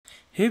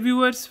Hey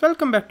viewers,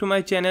 welcome back to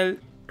my channel.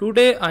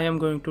 Today I am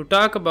going to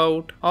talk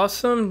about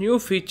awesome new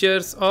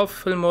features of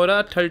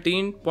Filmora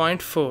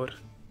 13.4.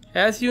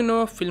 As you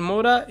know,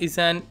 Filmora is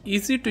an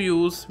easy to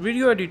use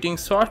video editing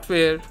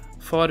software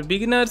for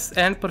beginners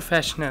and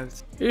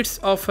professionals. It's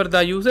offer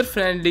the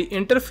user-friendly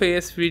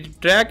interface with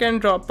drag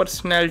and drop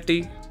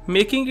personality,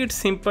 making it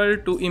simple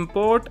to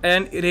import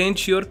and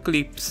arrange your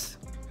clips.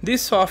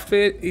 This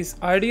software is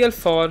ideal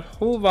for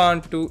who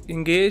want to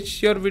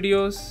engage your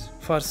videos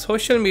for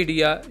social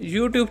media,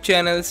 YouTube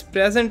channels,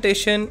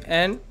 presentation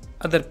and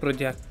other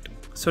projects.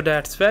 So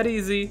that's very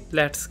easy.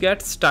 Let's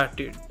get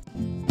started.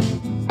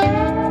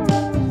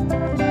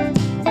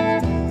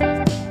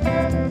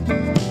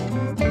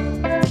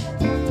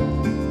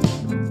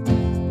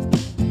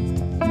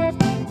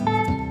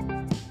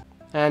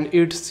 And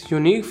its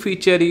unique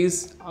feature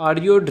is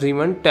audio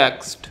driven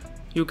text.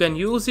 You can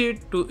use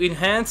it to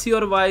enhance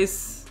your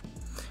voice.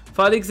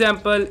 For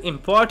example,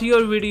 import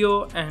your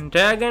video and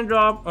drag and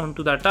drop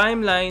onto the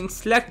timeline,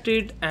 select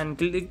it and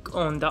click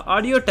on the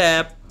audio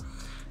tab,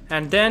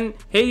 and then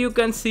here you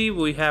can see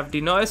we have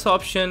denoise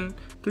option.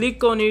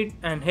 Click on it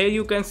and here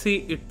you can see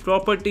its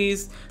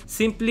properties.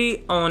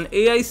 Simply on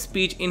AI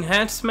speech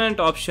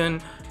enhancement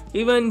option.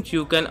 Even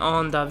you can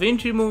on the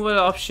wind removal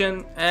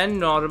option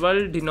and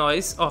normal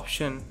denoise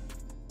option.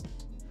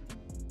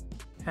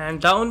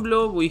 And down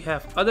below we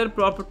have other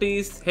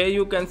properties. Here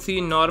you can see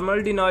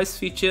normal denoise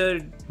feature,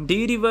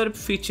 de-reverb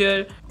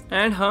feature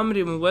and hum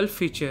removal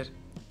feature.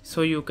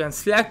 So you can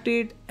select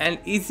it and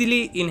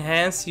easily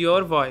enhance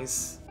your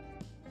voice.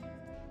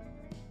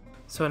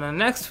 So the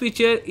next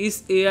feature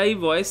is AI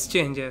voice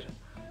changer.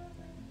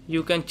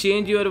 You can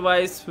change your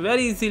voice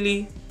very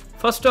easily.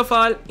 First of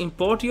all,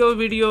 import your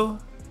video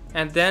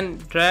and then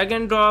drag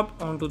and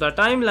drop onto the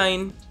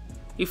timeline.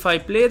 If I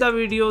play the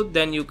video,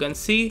 then you can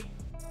see.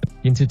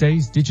 In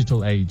today's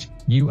digital age,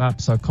 new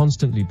apps are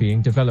constantly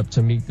being developed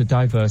to meet the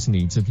diverse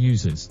needs of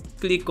users.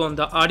 Click on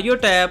the audio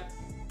tab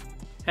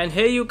and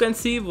here you can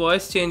see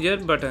voice changer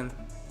button.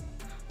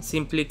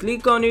 Simply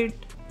click on it.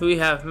 We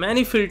have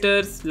many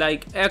filters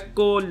like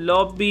echo,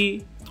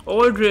 lobby,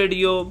 old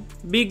radio,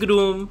 big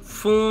room,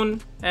 phone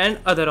and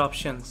other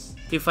options.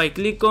 If I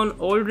click on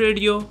old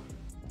radio.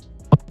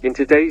 In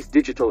today's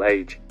digital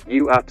age,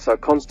 new apps are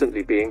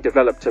constantly being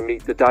developed to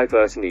meet the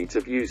diverse needs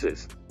of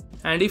users.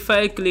 And if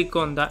I click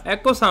on the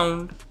echo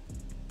sound.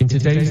 In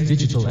today's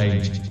digital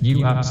age, new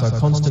apps are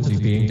constantly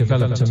being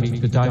developed to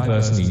meet the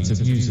diverse needs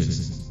of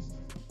users.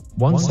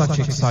 One such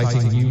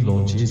exciting new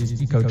launch is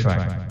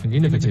EcoTrack, an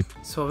innovative.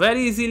 So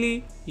very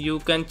easily, you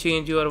can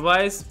change your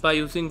voice by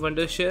using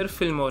Wondershare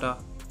Filmora.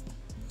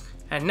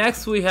 And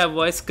next we have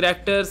voice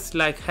characters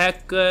like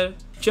hacker,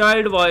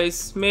 child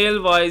voice,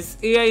 male voice,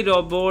 AI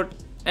robot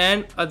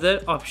and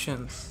other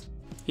options.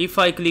 If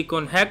I click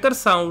on hacker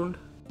sound.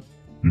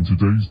 In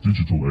today's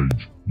digital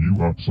age, new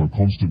apps are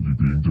constantly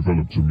being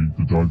developed to meet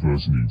the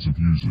diverse needs of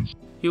users.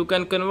 You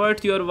can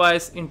convert your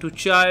voice into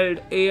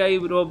child, AI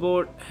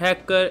robot,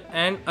 hacker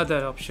and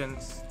other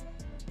options.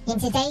 In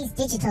today's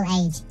digital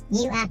age,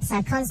 new apps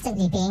are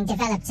constantly being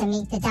developed to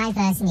meet the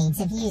diverse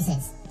needs of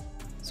users.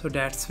 So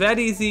that's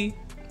very easy.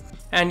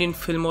 And in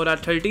Filmora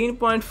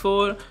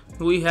 13.4,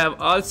 we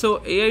have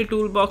also AI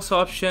toolbox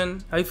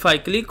option. If I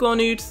click on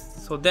it,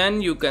 so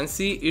then you can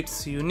see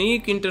its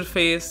unique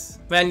interface.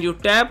 When you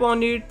tap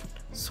on it,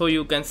 so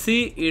you can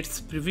see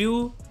its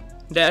preview.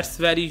 That's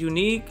very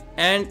unique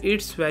and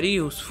it's very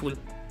useful.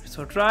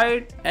 So try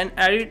it and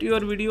edit your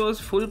videos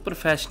full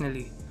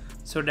professionally.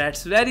 So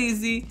that's very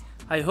easy.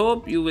 I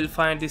hope you will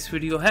find this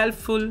video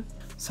helpful.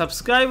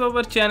 Subscribe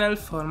our channel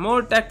for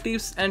more tech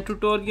tips and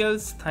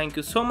tutorials. Thank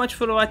you so much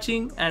for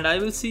watching and I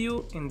will see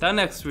you in the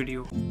next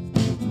video.